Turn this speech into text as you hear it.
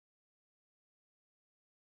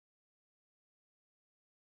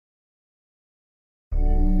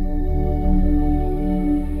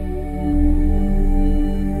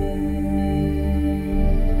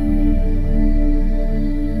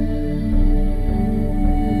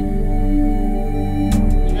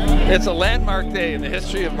It's a landmark day in the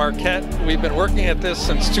history of Marquette. We've been working at this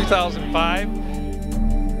since 2005.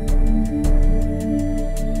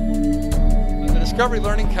 The Discovery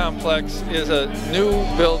Learning Complex is a new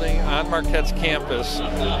building on Marquette's campus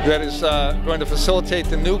that is going to facilitate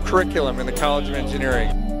the new curriculum in the College of Engineering.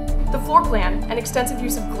 The floor plan and extensive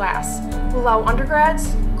use of glass will allow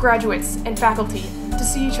undergrads, graduates, and faculty to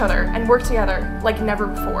see each other and work together like never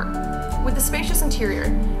before. With the spacious interior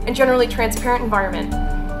and generally transparent environment,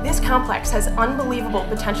 this complex has unbelievable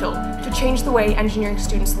potential to change the way engineering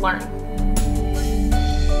students learn.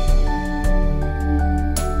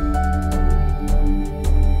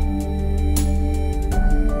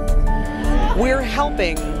 We're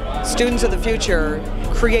helping students of the future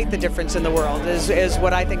create the difference in the world is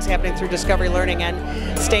what I think is happening through Discovery Learning,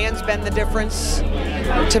 and Stan's been the difference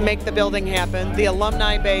to make the building happen. The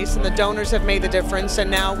alumni base and the donors have made the difference, and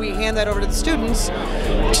now we hand that over to the students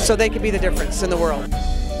so they can be the difference in the world.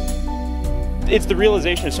 It's the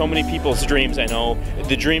realization of so many people's dreams. I know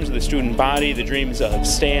the dreams of the student body, the dreams of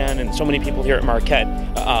Stan, and so many people here at Marquette.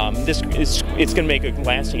 It's going to make a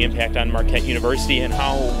lasting impact on Marquette University and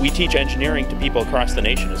how we teach engineering to people across the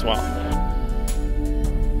nation as well.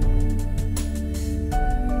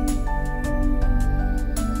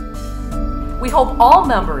 We hope all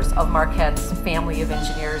members of Marquette's family of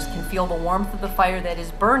engineers can feel the warmth of the fire that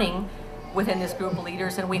is burning within this group of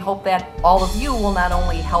leaders, and we hope that all of you will not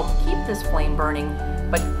only help keep this flame burning,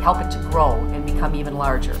 but help it to grow and become even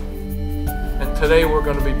larger. And today we're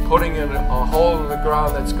going to be putting in a hole in the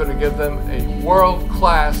ground that's going to give them a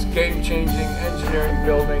world-class, game-changing engineering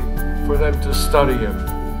building for them to study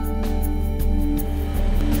in.